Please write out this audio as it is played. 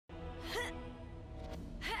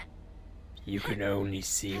You can only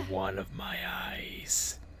see one of my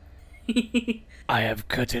eyes. I have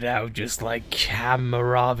cut it out just like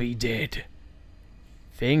Hammurabi did.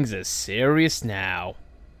 Things are serious now.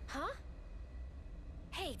 Huh?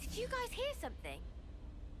 Hey, did you guys hear something?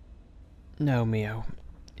 No, Mio.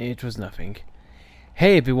 It was nothing.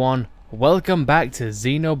 Hey everyone, welcome back to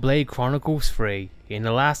Xenoblade Chronicles 3. In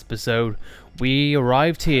the last episode, we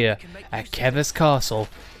arrived here at Kevis Castle.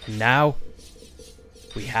 Now,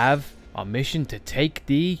 we have our mission to take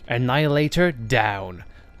the Annihilator down.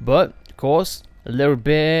 But, of course, a little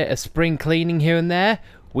bit of spring cleaning here and there.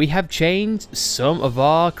 We have changed some of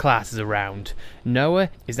our classes around. Noah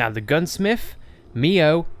is now the gunsmith,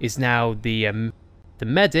 Mio is now the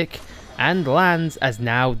medic, and Lance as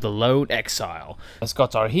now the lone exile. We've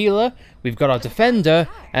got our healer, we've got our defender,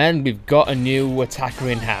 and we've got a new attacker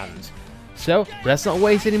in hand. So, let's not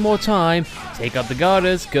waste any more time, take out the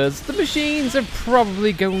guarders, because the machines are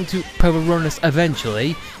probably going to overrun us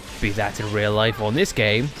eventually, be that in real life or in this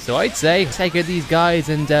game. So I'd say, take out these guys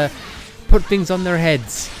and put things on their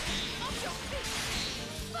heads.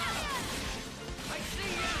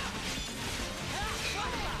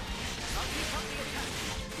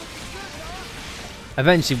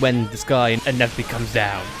 Eventually when this guy inevitably comes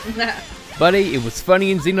down. Buddy, it was funny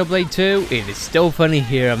in Xenoblade 2, it is still funny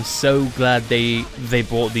here. I'm so glad they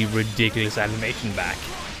brought the ridiculous animation back.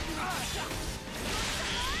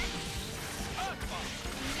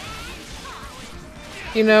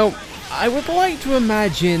 You know, I would like to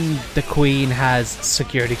imagine the Queen has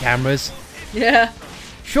security cameras. Yeah.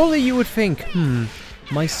 Surely you would think,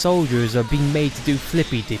 my soldiers are being made to do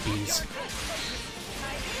flippy dippies.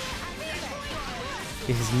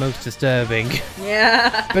 This is most disturbing.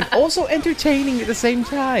 Yeah. But also entertaining at the same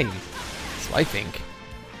time. So I think.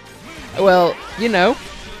 Well, you know,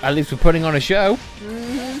 at least we're putting on a show.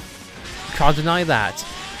 Can't deny that.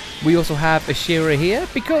 We also have Ashira here,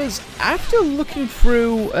 because after looking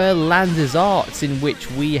through Lance's arts in which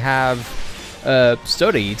we have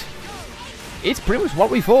studied, it's pretty much what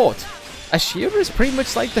we thought. Ashira is pretty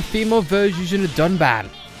much like the female version of Dunban.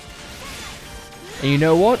 And you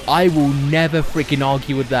know what? I will never freaking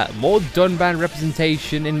argue with that. More Dunban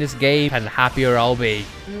representation in this game, and happier I'll be.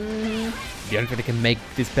 The only thing that can make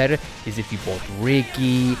this better is if you bought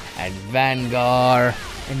Ricky and Vanguard,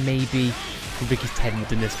 and maybe Ricky's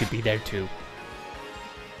tenderness could be there too.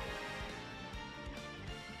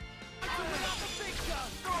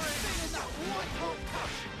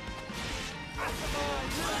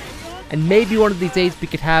 And maybe one of these days we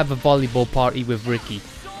could have a volleyball party with Ricky,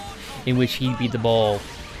 in which he'd be the ball.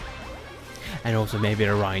 And also maybe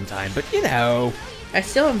at a Rhine time, but you know. I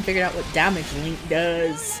still haven't figured out what damage Link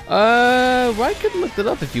does. Well, I could look that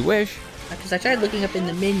up if you wish. Because I tried looking up in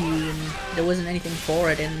the menu and there wasn't anything for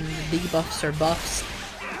it in the debuffs or buffs.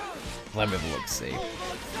 Let me have a look, see.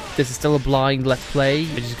 This is still a blind Let's Play.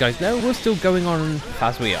 As you guys know, we're still going on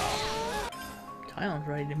as we are. Tylen's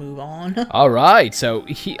ready to move on. Alright, so,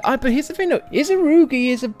 but here's the thing though,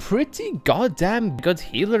 Izarugi is a pretty goddamn good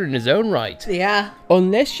healer in his own right. Yeah.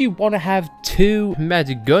 Unless you want to have two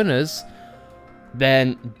medic gunners,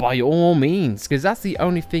 then by all means, because that's the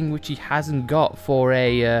only thing which he hasn't got for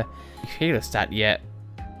a healer stat yet.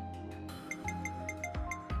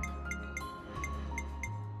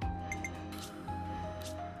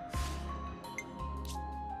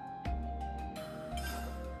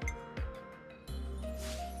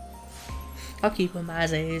 I'll keep him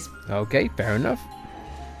as is. Okay, fair enough.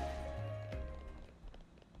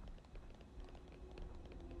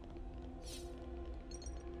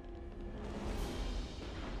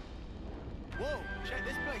 Whoa, check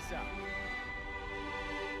this place out.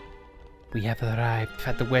 We have arrived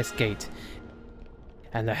at the west gate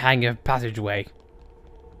and the hangar passageway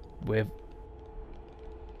with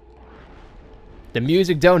the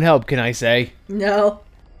music don't help, can I say? No.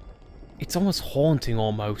 It's almost haunting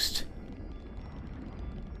almost.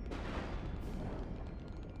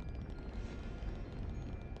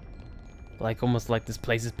 Like almost like this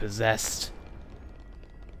place is possessed.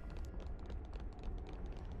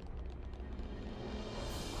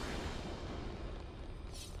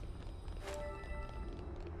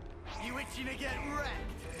 You itching to get wrecked?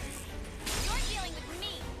 You're dealing with me.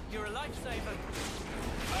 You're a lifesaver.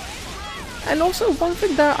 And also one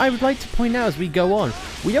thing that I would like to point out as we go on,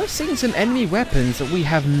 we are seeing some enemy weapons that we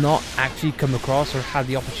have not actually come across or had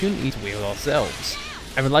the opportunity to wield ourselves.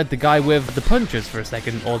 I would like the guy with the punchers for a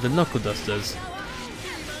second, or the knuckle dusters.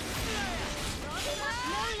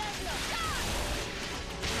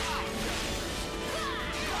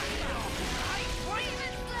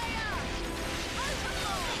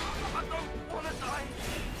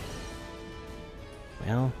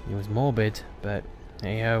 Well, it was morbid, but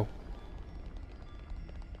hey-ho.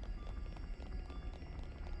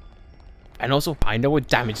 And also, I know what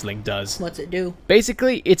Damage Link does. What's it do?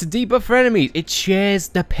 Basically, it's a debuff for enemies. It shares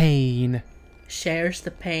the pain. Shares the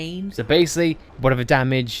pain. So basically, whatever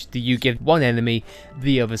damage that you give one enemy,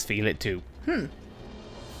 the others feel it too.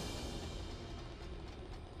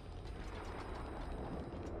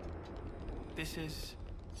 This is...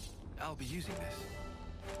 I'll be using this.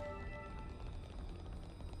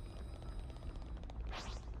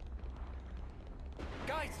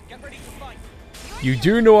 Guys, get ready to fight. You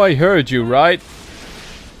do know I heard you, right?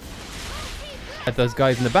 That those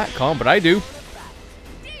guys in the back can't, but I do.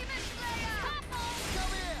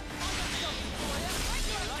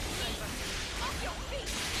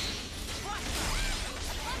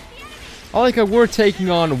 I like how we're taking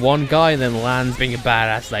on one guy and then Lan's being a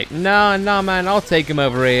badass like, nah, man, I'll take him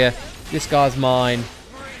over here. This guy's mine.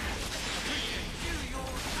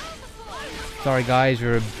 Sorry guys,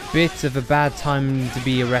 you're a bit of a bad time to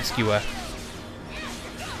be a rescuer.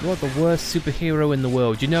 You're the worst superhero in the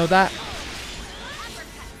world, you know that?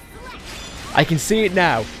 I can see it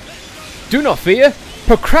now. Do not fear,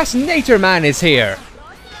 Procrastinator Man is here.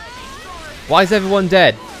 Why is everyone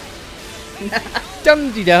dead?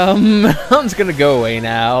 Dum-de-dum. I'm just gonna go away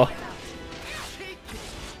now.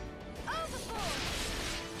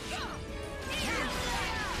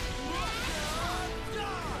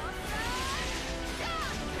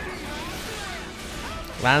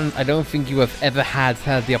 Lan, I don't think you have ever had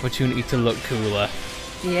the opportunity to look cooler.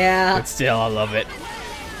 Yeah. But still, I love it.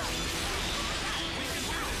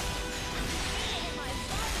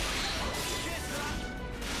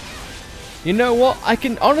 You know what? I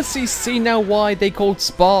can honestly see now why they called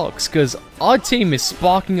Sparks, because our team is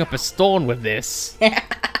sparking up a storm with this. This is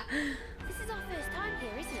our first time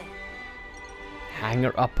here, isn't it?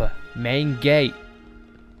 Hangar upper, main gate.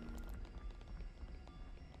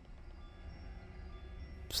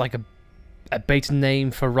 It's like a beta name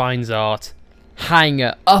for Ryan's art.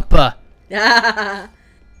 Hangar upper.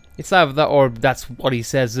 It's either that or that's what he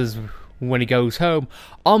says is when he goes home.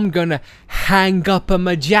 I'm gonna hang up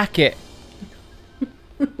my jacket.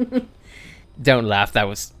 Don't laugh, that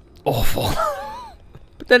was awful.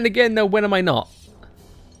 But then again, no, when am I not?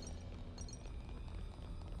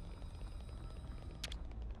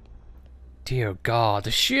 Dear God,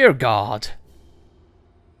 the sheer God.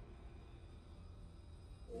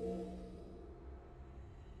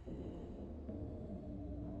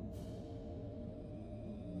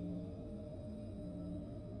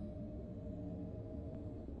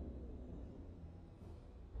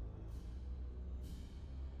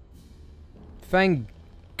 Thank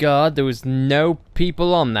God there was no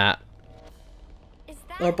people on that. Is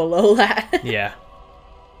that... Or below that. Yeah.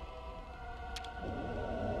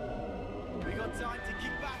 We got time to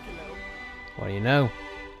kick back a little. What do you know?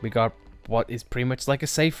 We got what is pretty much like a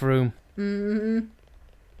safe room.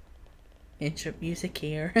 Intro music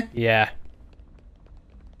here. Yeah.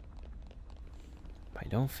 I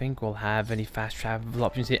don't think we'll have any fast travel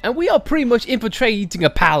options here. And we are pretty much infiltrating a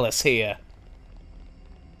palace here.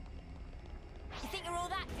 You think you're all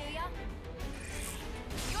that, do ya?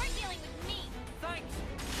 You're dealing with me. Thanks.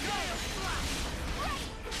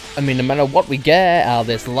 I mean, no matter what we get out of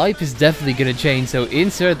this, life is definitely going to change. So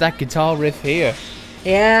insert that guitar riff here.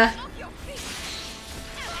 Yeah.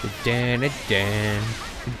 Dun, dun, dun,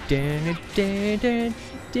 dun, dun, dun,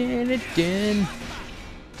 dun, dun.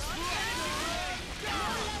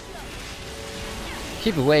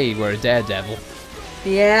 Keep away, you're a daredevil.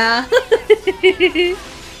 Yeah.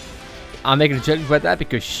 I'm making a joke about that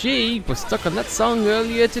because she was stuck on that song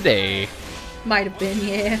earlier today. Might have been,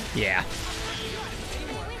 yeah. Yeah.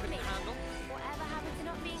 With me. Whatever happened to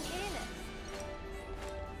not being careless?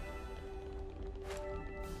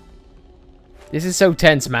 This is so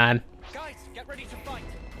tense, man. Guys, get ready to fight.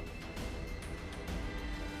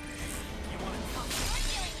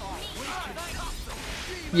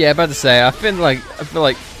 Yeah, about to say, I feel like,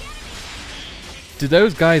 do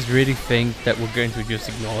those guys really think that we're going to just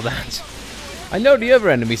ignore that? I know the other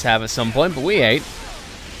enemies have at some point, but we ain't.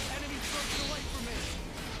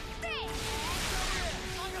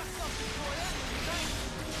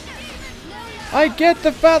 I get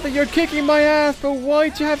the fact that you're kicking my ass, but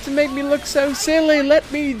why'd you have to make me look so silly? Let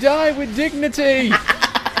me die with dignity!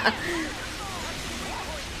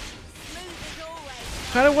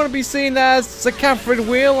 I don't want to be seen as a Catherine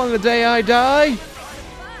Wheel on the day I die.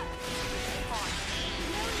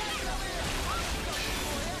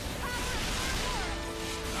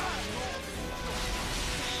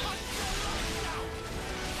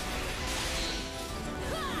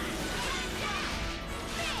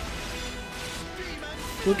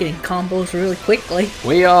 We're getting combos really quickly.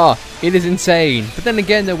 We are. It is insane. But then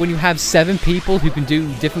again, though, when you have 7 people who can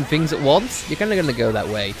do different things at once, you're kind of going to go that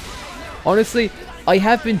way. Honestly, I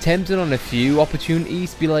have been tempted on a few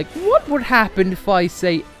opportunities to be like, what would happen if I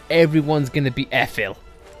say everyone's going to be Ethel?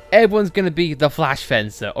 Everyone's going to be the Flash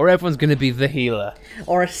Fencer, or everyone's going to be the healer.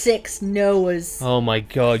 Or 6 Noahs. Oh my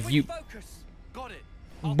god, Focus. Got it.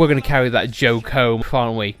 we're going to carry that joke home,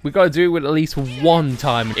 aren't we? We've got to do it at least one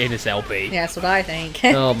time in this LP. Yeah, that's what I think.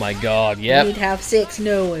 Oh my god, yep. We'd have 6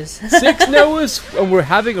 Noahs. 6 Noahs, and we're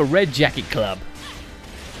having a Red Jacket Club.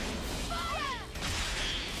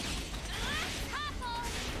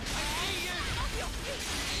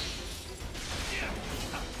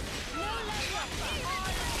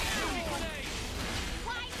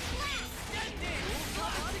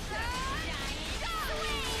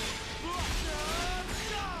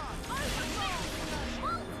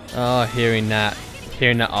 Oh, hearing that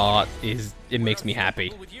art it makes me happy.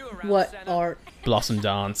 What art? Blossom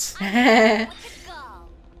Dance.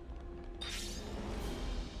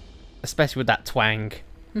 Especially with that twang.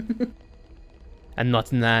 And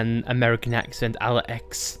not in an American accent a la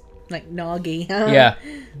X. Like Noggy. Yeah.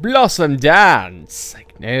 Blossom Dance!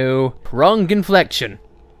 Like, no. Wrong inflection.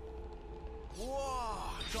 Whoa,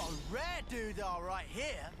 got a rare doodah right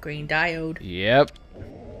here. Green diode. Yep.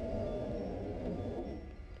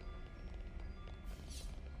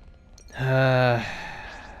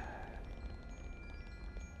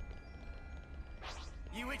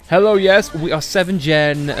 Hello, yes, we are 7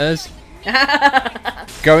 Jenners.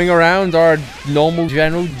 Going around our normal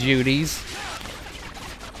general duties.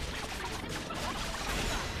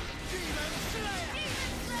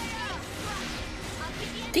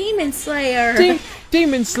 Demon Slayer!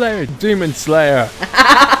 Demon Slayer! Demon Slayer!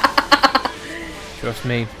 Trust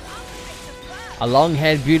me. A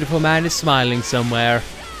long-haired beautiful man is smiling somewhere.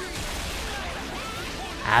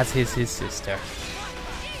 As is his sister.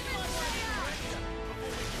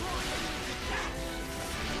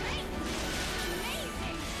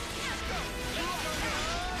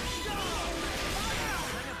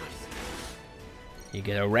 You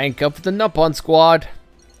get a rank up with the Nupon squad.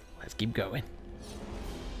 Let's keep going.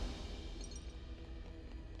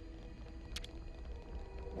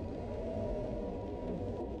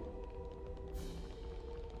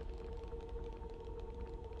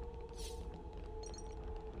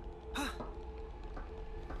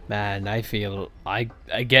 Man, I feel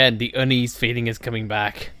again the unease feeling is coming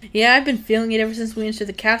back. Yeah, I've been feeling it ever since we entered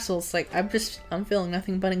the castle. It's like I'm feeling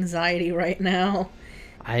nothing but anxiety right now.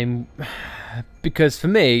 Because for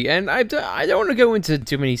me, and I don't want to go into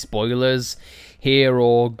too many spoilers here,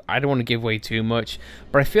 or I don't want to give away too much,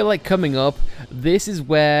 but I feel like coming up, this is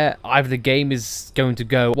where either the game is going to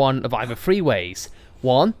go one of either 3 ways.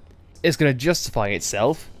 One, it's going to justify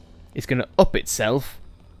itself, it's going to up itself,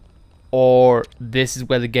 or this is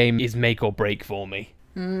where the game is make or break for me.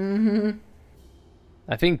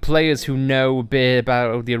 I think players who know a bit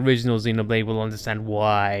about the original Xenoblade will understand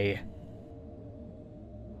why.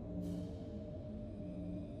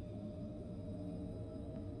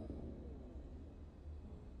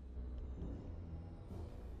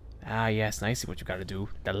 Ah yes, I see what you gotta do.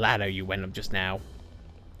 The ladder you went up just now.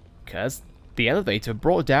 'Cause the elevator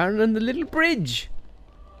brought down on the little bridge.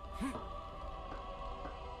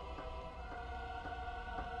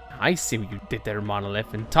 I see what you did there,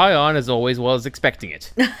 Monolith, and Tyon, as always, was expecting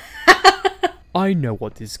it. I know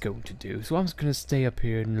what this is going to do, so I'm just gonna stay up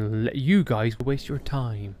here and let you guys waste your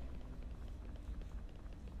time.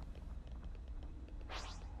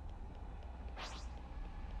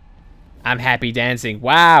 I'm happy dancing.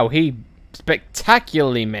 Wow, he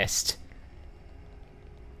spectacularly missed.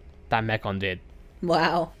 That Mechon did.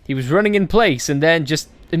 Wow. He was running in place and then just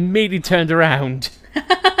immediately turned around.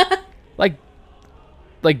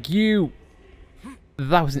 Like you...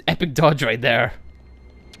 That was an epic dodge right there.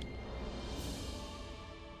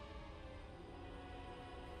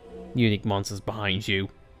 Unique monsters behind you.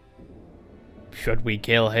 Should we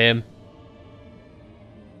kill him?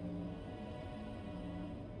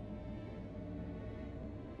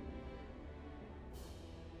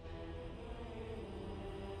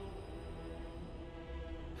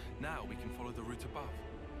 Now we can follow the route above.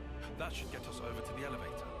 That should get us over to the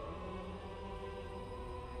elevator.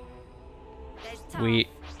 There's tough, We...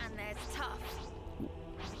 and there's tough.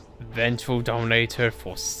 Vengeful Dominator,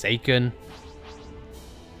 Forsaken.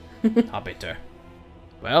 Arbiter.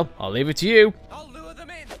 Well, I'll leave it to you. I'll lure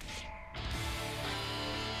them in.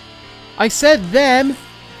 I said them!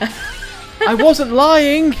 I wasn't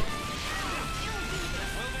lying!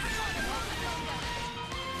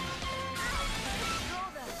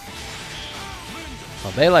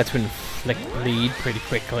 Well, they like to inflict bleed pretty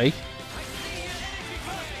quickly.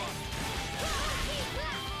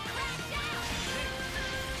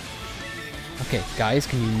 Okay, guys,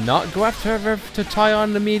 can you not go after her to tie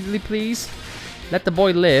on immediately, please? Let the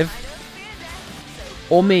boy live.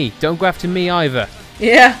 Or me. Don't go after me either.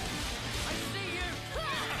 Yeah.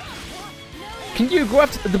 Can you go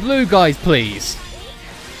after the blue guys, please?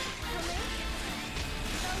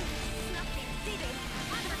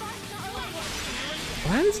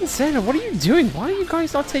 Lance and Senna, what are you doing? Why are you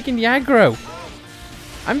guys not taking the aggro?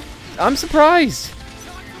 I'm surprised.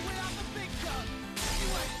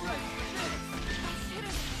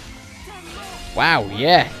 Wow,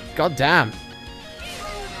 yeah. God damn.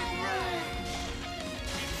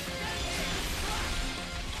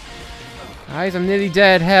 Guys, I'm nearly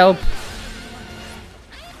dead. Help.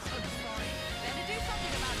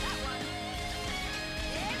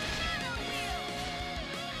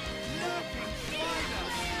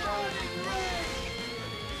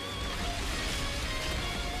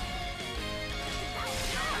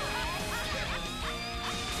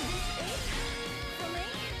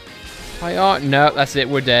 Hi, oh, no, that's it,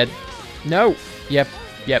 we're dead. No. Yep,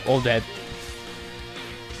 all dead.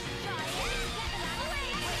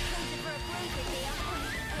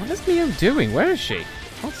 What is Mio doing? Where is she? I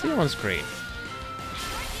can't see her on screen.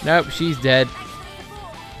 Nope, she's dead.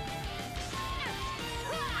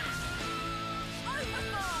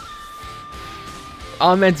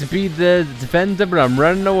 I'm meant to be the defender, but I'm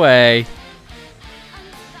running away.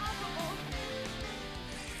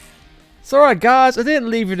 It's alright, guys. I didn't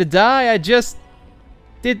leave you to die. I just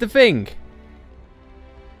did the thing.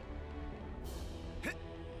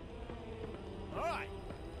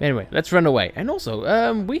 Anyway, let's run away. And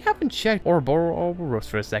also, we haven't checked Ouroboros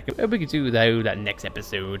for a second. Maybe we could do that next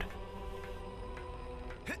episode.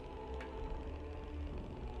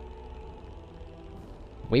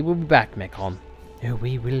 We will be back, Mekon. Oh,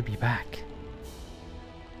 we will be back.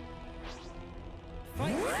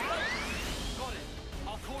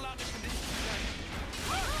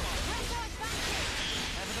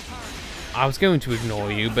 I was going to ignore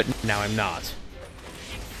you, but now I'm not.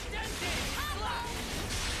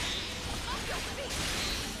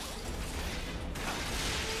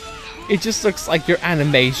 It just looks like your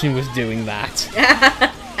animation was doing that.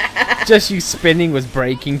 Just you spinning was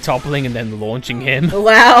breaking, toppling, and then launching him.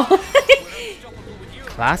 Wow.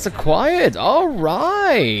 Class acquired.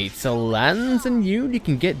 Alright. So Lance and you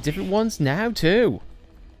can get different ones now too.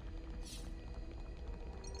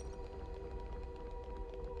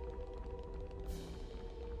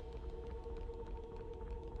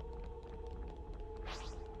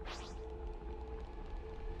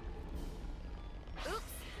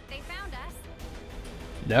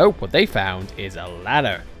 Nope, what they found is a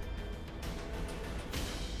ladder.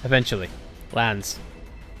 Eventually. Lands.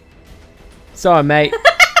 Sorry, mate.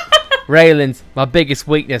 Railings, my biggest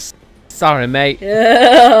weakness. Sorry, mate.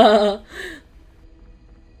 Yeah.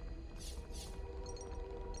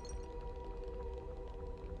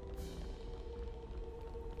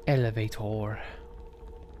 Elevator.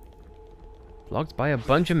 Blocked by a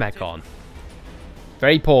bunch of Mekon.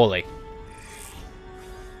 Very poorly.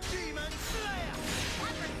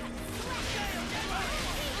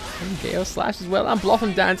 And Gale Slash as well, and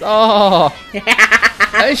Blossom Dance. Oh!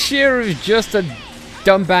 Ashira is just a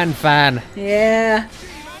dumb band fan. Yeah.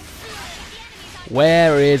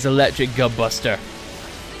 Where is Electric Gutbuster?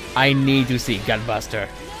 I need to see Gutbuster.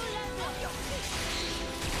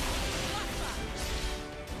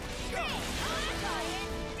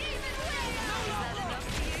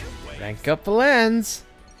 Rank up the lands.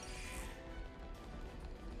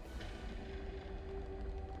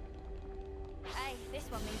 Hey, this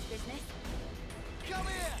one means business.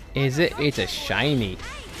 Is it? It's a shiny.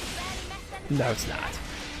 No, it's not.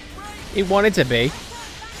 It wanted to be.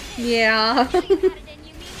 Yeah.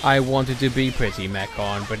 I wanted to be pretty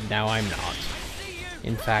Mekon, but now I'm not.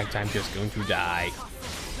 In fact, I'm just going to die.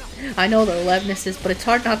 I know they're Levnises, but it's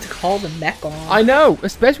hard not to call them Mekon. I know,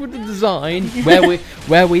 especially with the design,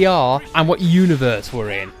 where we are, and what universe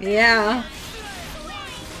we're in. Yeah.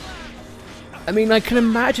 I mean, I can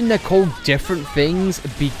imagine they're called different things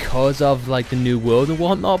because of, like, the new world and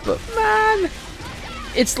whatnot, but man,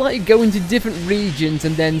 it's like going to different regions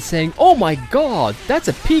and then saying, oh my god, that's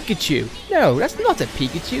a Pikachu. No, that's not a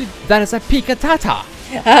Pikachu, that is a Pikatata.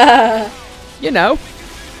 You know,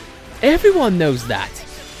 everyone knows that.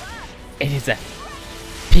 It is a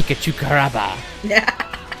Pikachu Karaba.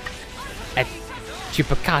 A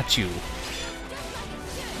Chupakachu.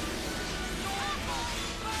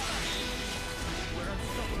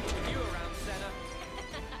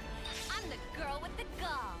 I'm the girl with the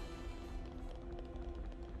gall.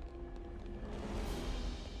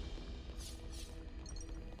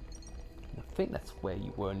 think that's where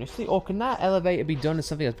you were initially. Or can that elevator be done as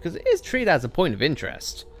something else? Because it is treated as a point of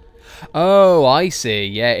interest. Oh, I see.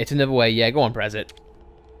 Yeah, it's another way. Yeah, go on, press it.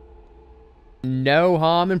 No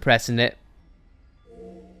harm in pressing it.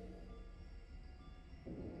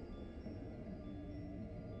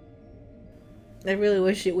 I really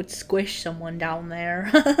wish it would squish someone down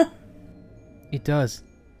there. It does.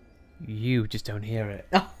 You just don't hear it.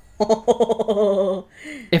 Oh.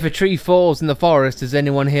 If a tree falls in the forest, does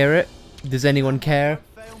anyone hear it? Does anyone care?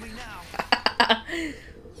 Fail me now.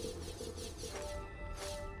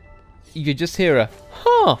 You just hear a,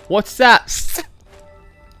 huh, what's that?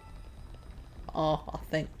 Oh, I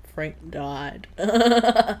think Frank died.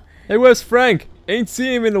 Hey, where's Frank? Ain't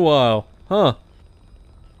seen him in a while. Huh.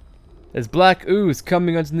 There's black ooze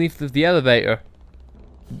coming underneath of the elevator.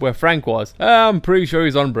 Where Frank was. I'm pretty sure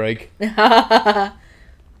he's on break.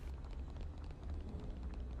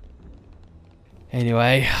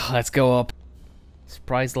 Anyway, let's go up.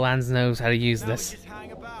 Surprised Lance knows how to use Now we this. just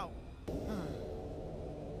hang about.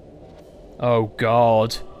 Oh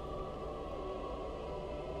god.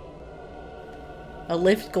 A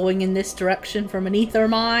lift going in this direction from an ether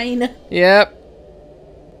mine. Yep.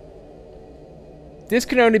 This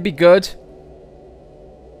can only be good.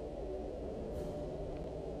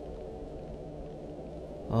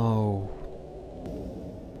 Oh.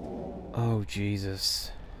 Oh,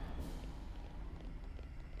 Jesus.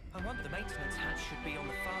 I wonder the maintenance hatch should be on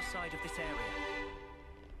the far side of this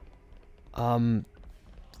area.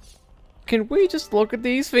 Can we just look at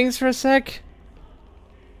these things for a sec?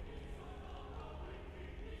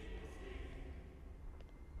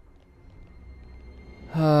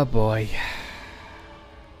 Oh boy.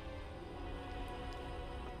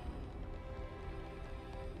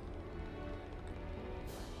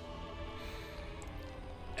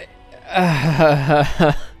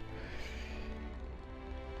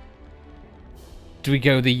 Do we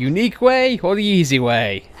go the unique way or the easy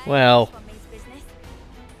way? Well,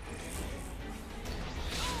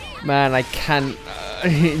 man, I can't.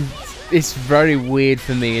 It's very weird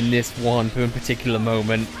for me in this one particular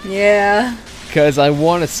moment. Yeah. Because I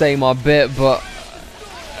want to say my bit, but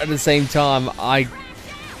at the same time,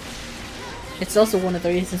 It's also one of the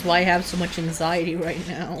reasons why I have so much anxiety right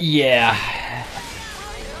now. yeah.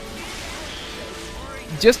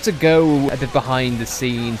 Just to go a bit behind the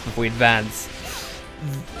scenes before we advance,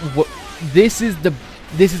 this is the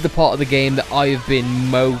part of the game that I have been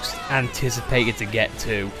most anticipated to get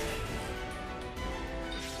to.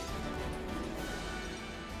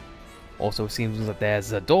 Also, it seems like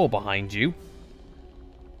there's a door behind you.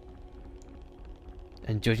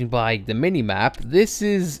 And judging by the mini-map,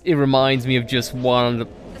 it reminds me of just one...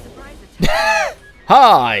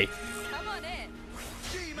 Hi! Come on in.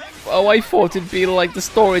 Oh, I thought it'd be like the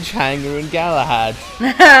storage hangar in Galahad.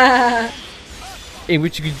 In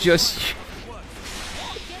which you could just...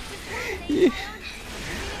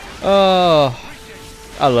 Oh,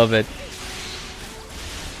 I love it.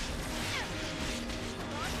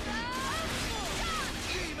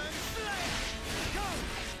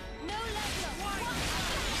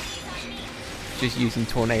 Just using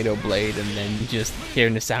Tornado Blade and then just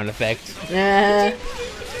hearing the sound effect.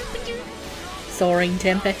 Soaring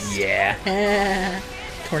Tempest. Yeah.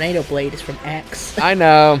 Tornado Blade is from X. I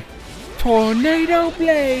know. Tornado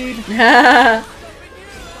Blade!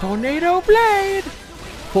 Tornado Blade!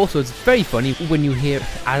 Also, it's very funny when you hear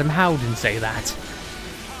Adam Howden say that.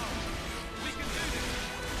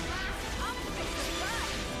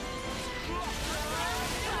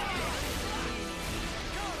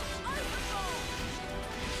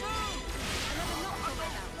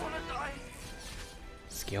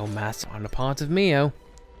 Skill mass on the part of Mio.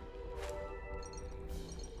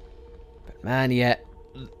 But man, yeah,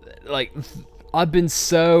 like, I've been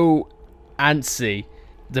so antsy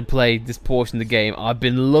to play this portion of the game. I've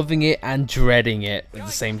been loving it and dreading it at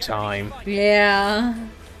the same time. Yeah.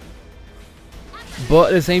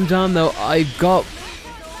 But at the same time, though, I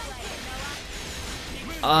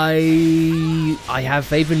have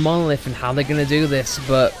faith in Monolith and how they're gonna do this,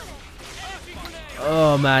 but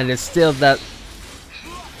oh man, there's still that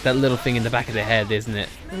little thing in the back of the head, isn't it?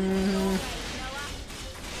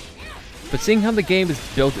 But seeing how the game has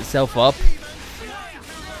built itself up,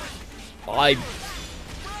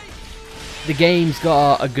 the game's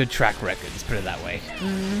got a good track record, let's put it that way.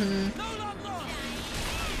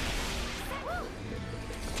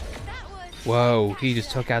 Whoa, he just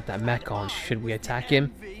took out that mech on. Should we attack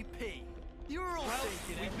him? VP. You're all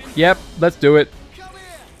thinking. Yep, let's do it. Come here.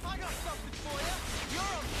 I got something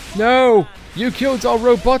for you. No! You killed our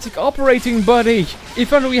robotic operating buddy!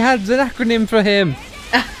 If only we had an acronym for him!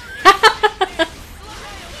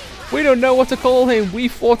 We don't know what to call him. We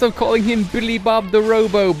thought of calling him Billy Bob the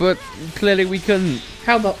Robo, but clearly we couldn't.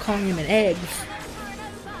 How about calling him an egg?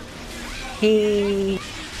 He...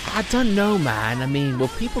 I don't know, man. I mean, will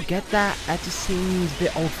people get that? That just seems a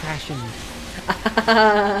bit old-fashioned.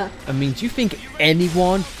 I mean, do you think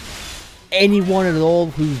anyone at all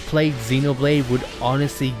who played Xenoblade would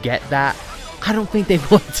honestly get that? I don't think they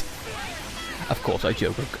would. Of course, I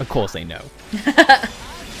joke. Of course they know.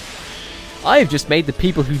 I have just made the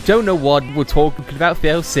people who don't know what we're talking about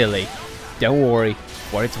feel silly. Don't worry.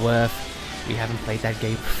 For what it's worth, we haven't played that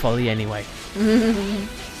game fully anyway.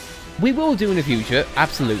 We will do in the future,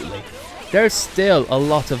 absolutely. There's still a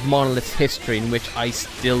lot of Monolith's history in which I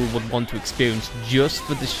still would want to experience just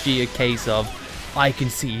for the sheer case of I can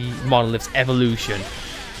see Monolith's evolution.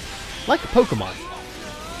 Like a Pokemon.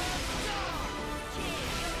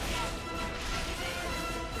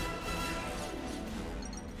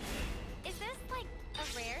 Is this like a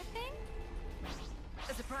rare thing?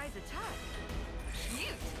 A surprise attack.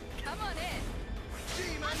 Cute. Come on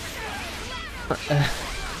in.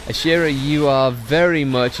 Ashira, you are very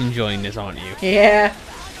much enjoying this, aren't you? Yeah.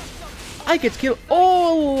 I get to kill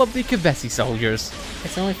all of the Kavesi soldiers.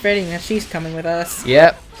 It's only fitting that she's coming with us.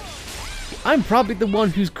 Yep. I'm probably the one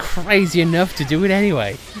who's crazy enough to do it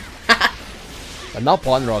anyway. But not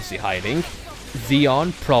one, they're obviously hiding.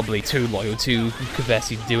 Xeon, probably too loyal to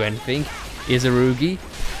Kavesi to do anything. Izarugi,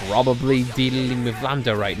 probably dealing with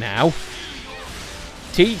Lambda right now.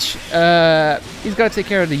 Teach, he's got to take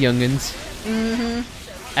care of the young'uns.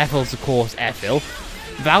 Ethel's, of course, Ethel.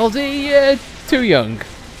 Valdi, too young.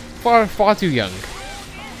 Far too young.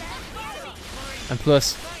 And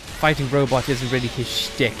plus, fighting robots isn't really his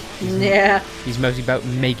shtick. Yeah. He's mostly about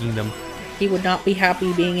making them. He would not be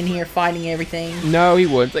happy being in here fighting everything. No, he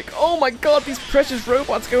wouldn't. Like, oh my god, these precious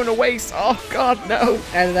robots going to waste. Oh god, no.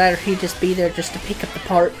 Either that or he'd just be there just to pick up the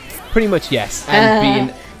parts. Pretty much, yes. And be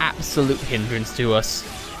an absolute hindrance to us.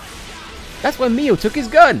 That's when Mio took his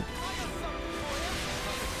gun.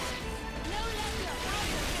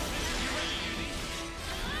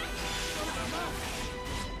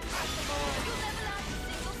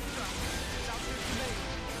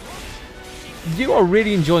 You are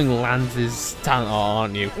really enjoying Lance's talent,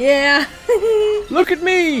 aren't you? Yeah. Look at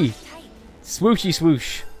me! Swooshy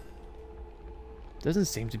swoosh. Doesn't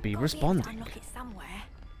seem to be responding. Unlock it somewhere.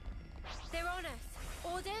 They're on us.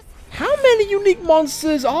 Orders? How many unique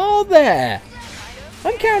monsters are there?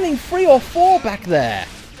 I'm counting 3 or 4 back there.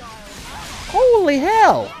 Holy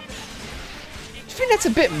hell! Do you think that's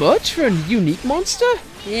a bit much for a unique monster?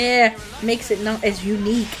 Yeah. Makes it not as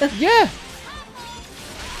unique. Yeah.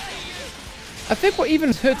 I think what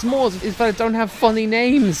even hurts more is that I don't have funny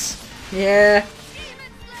names. Yeah.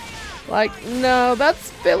 Like, no,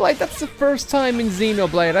 feel like that's the first time in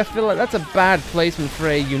Xenoblade. I feel like that's a bad placement for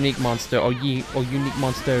a unique monster or unique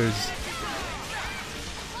monsters.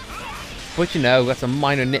 But you know, that's a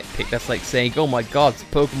minor nitpick. That's like saying, oh my god, this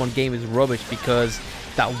Pokemon game is rubbish because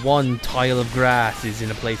that one tile of grass is in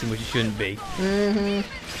a place in which it shouldn't be.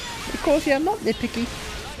 Of course, yeah, I'm not nitpicky.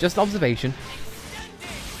 Just observation.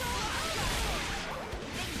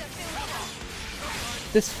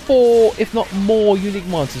 There's 4, if not more, unique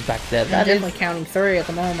monsters back there. I'm definitely counting 3 at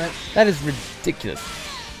the moment. That is ridiculous.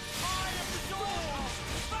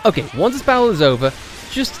 Okay, once this battle is over,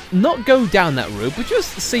 just not go down that route, but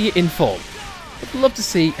just see it in full. I'd love to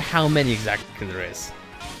see how many exactly there is.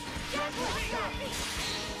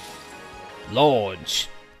 Launch.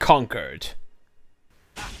 Conquered.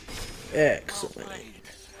 Excellent.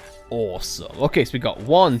 Awesome. Okay, so we got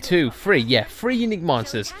 1, 2, 3. Yeah, 3 unique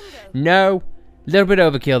monsters. No. Little bit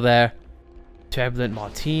overkill there. Turbulent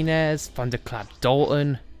Martinez, Thunderclap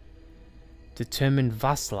Dalton, Determined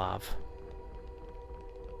Vaslav.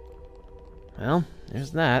 Well,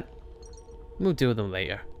 there's that. We'll deal with them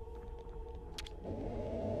later.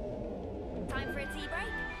 Time for a tea break?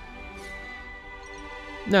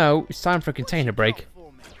 No, it's time for a container break.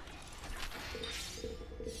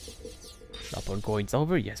 Up on coins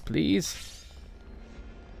over, yes please.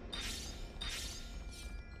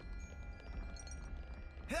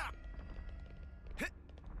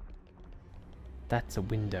 That's a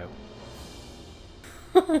window.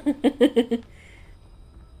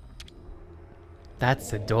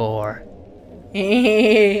 That's a door.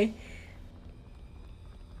 I'm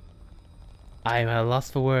at a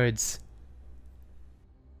loss for words.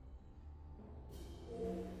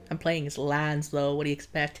 I'm playing as Lance though, what do you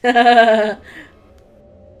expect? I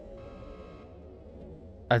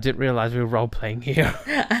didn't realize we were role-playing here.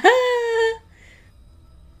 Well,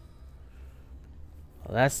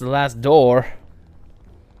 that's the last door.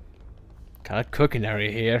 Kind of cooking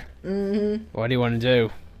area here. What do you want to do?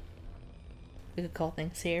 we could call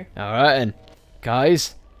things here. Alright then,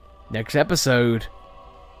 guys, next episode,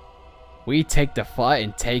 we take the fight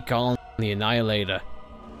and take on the Annihilator.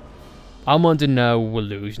 I'm under no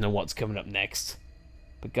illusion of what's coming up next.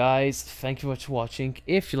 But guys, thank you very much for watching.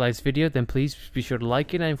 If you liked this video, then please be sure to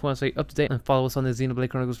like it. And if you want to stay up to date and follow us on the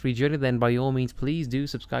Xenoblade Chronicles free journey, then by all means, please do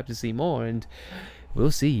subscribe to see more. And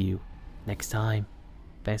we'll see you next time.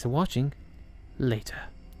 Thanks for watching. Later.